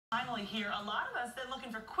Finally here, a lot of us that are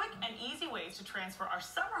looking for quick and easy ways to transfer our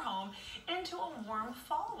summer home into a warm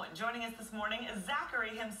fall one. Joining us this morning is Zachary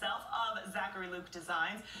himself of Zachary Luke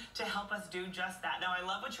Designs to help us do just that. Now, I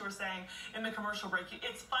love what you were saying in the commercial break.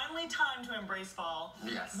 It's finally time to embrace fall.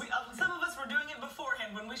 Yes. Some of us were doing it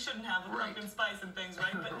beforehand when we shouldn't have with pumpkin spice and things,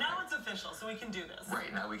 right? But now it's official, so we can do this.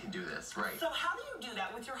 Right, now we can do this, right. So how do you do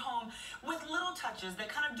that with your home with little touches that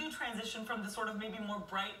kind of do transition from the sort of maybe more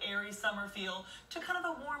bright, airy summer feel to kind of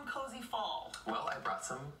a warm, cozy fall? Well, I brought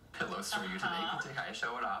some pillows for you today to kind of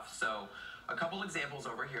show it off. So a couple examples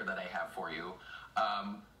over here that I have for you.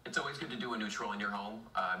 It's always good to do a neutral in your home,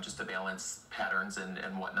 just to balance patterns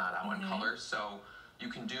and whatnot out in colors. So you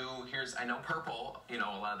can do, I know purple, a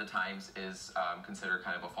lot of the times is considered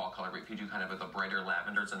kind of a fall color, but if you do kind of the brighter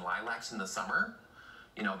lavenders and lilacs in the summer,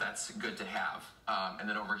 that's good to have. And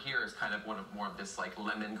then over here is kind of more of this like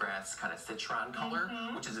lemongrass kind of citron color,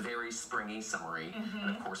 which is very springy, summery. And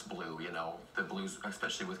of course blue, the blues,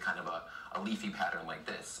 especially with kind of a leafy pattern like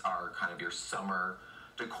this, are kind of your summer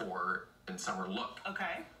decor and summer look.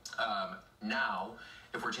 Okay. Now,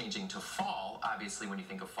 if we're changing to fall, obviously when you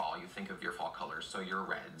think of fall, you think of your fall colors. So your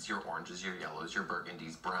reds, your oranges, your yellows, your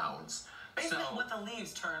burgundies, browns. Basically what the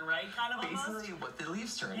leaves turn, right? Kind of almost? Basically what the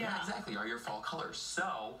leaves turn, yeah, exactly, are your fall colors.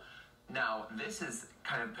 So now this is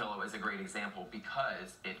kind of pillow is a great example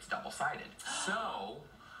because it's double-sided. So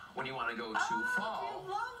when you want to go to fall, I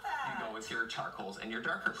love that. you go with your charcoals and your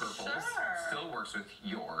darker purples. Sure. Still works with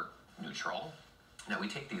your neutral. Now we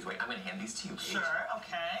take these away. I'm going to hand these to you, Paige. Sure,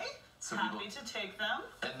 okay. So happy to take them.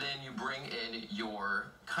 And then you bring in your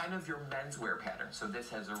kind of your menswear pattern. So this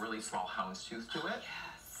has a really small houndstooth to it.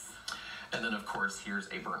 Yes. And then of course here's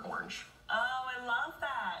a burnt orange. Oh, I love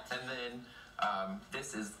that. And then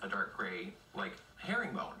this is a dark gray like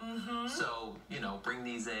herringbone. So bring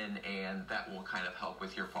these in, and that will kind of help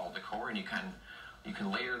with your fall decor. And you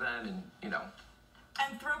can layer them, and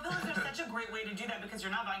And throw pillows are such a great way to do that because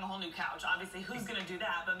you're not buying a whole new couch. Obviously, who's going to do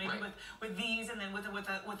that? But maybe with these and then with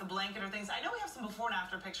a blanket or things. I know we have some before and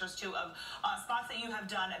after pictures too of spots that you have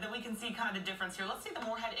done that we can see kind of the difference here. Let's see the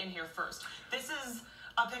Morehead Inn here first. This is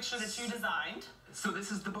a picture that you designed. So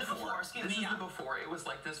this is the before. This is the before. It was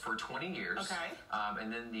like this for 20 years. Okay.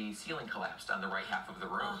 And then the ceiling collapsed on the right half of the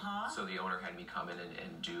room. So the owner had me come in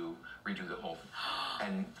and redo the whole thing.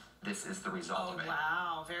 And this is the result of it. Oh,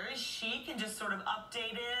 wow. Very chic and just sort of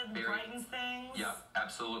updated, brightens things. Yep,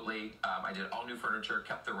 absolutely. I did all new furniture,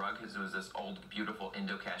 kept the rug because it was this old, beautiful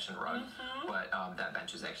Indo-Cashin rug. But that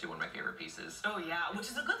bench is actually one of my favorite pieces. Oh, yeah,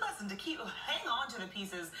 which is a good lesson to hang on to the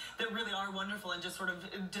pieces that really are wonderful and just sort of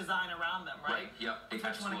design around them, right? Yep,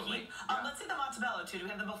 absolutely. Let's see the Montibello, too. Do we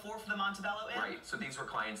have the before for the Montibello Inn? Right, so these were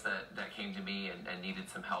clients that came to me and needed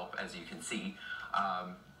some help, as you can see.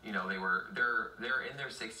 They're in their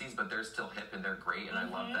 60s, but they're still hip and they're great, and I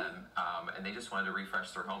love them. And they just wanted to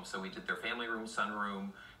refresh their home, so we did their family room, sunroom,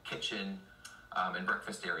 kitchen, and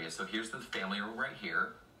breakfast area. So here's the family room right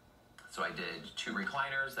here. So I did 2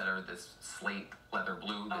 recliners that are this slate leather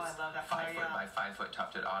blue, this I love that 5 foot by 5 foot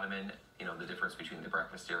tufted ottoman. The difference between the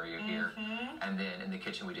breakfast area here, and then in the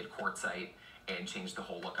kitchen we did quartzite and changed the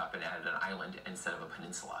whole look up and added an island instead of a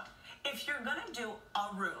peninsula. If you're going to do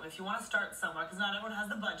a room, if you want to start somewhere, because not everyone has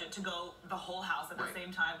the budget to go the whole house at the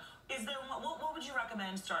same time, what would you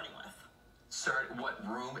recommend starting with? What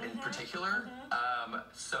room in particular?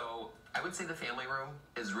 So I would say the family room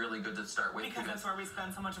is really good to start with. Because that's where we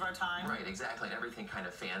spend so much of our time. Right, exactly. And everything kind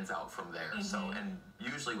of fans out from there. So, and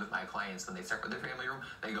usually with my clients, when they start with their family room,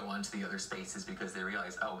 they go on to the other spaces because they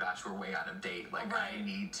realize, oh gosh, we're way out of date. Like I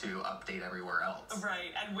need to update everywhere else.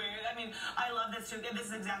 Right, and I love this too. And this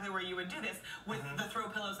is exactly where you would do this with the throw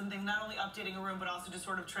pillows and things, not only updating a room, but also just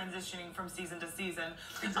sort of transitioning from season to season.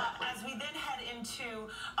 Exactly. As we then head into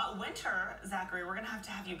winter, Zachary, we're going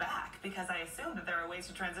to have you back because I assume that there are ways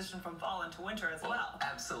to transition from fall into winter as well.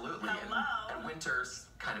 Absolutely. Hello. And winter's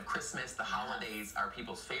kind of Christmas, the holidays are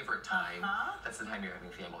people's favorite time. That's the time you're having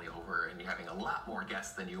family over and you're having a lot more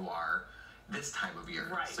guests than you are this time of year.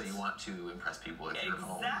 Right. So you want to impress people if you're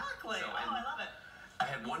home. Exactly. So, I love it. I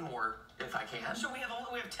had one more, if I can. Sure, we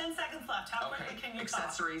have 10 seconds left. How quickly can you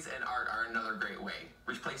Accessories and art are another great way.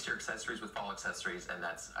 Replace your accessories with fall accessories, and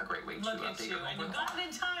that's a great way to update your home. And you got it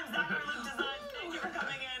in time. Zachary Luke Designs. Thank you for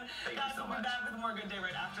coming in. Thank Guys, you so we'll be much. back with more Good Day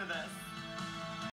right after this.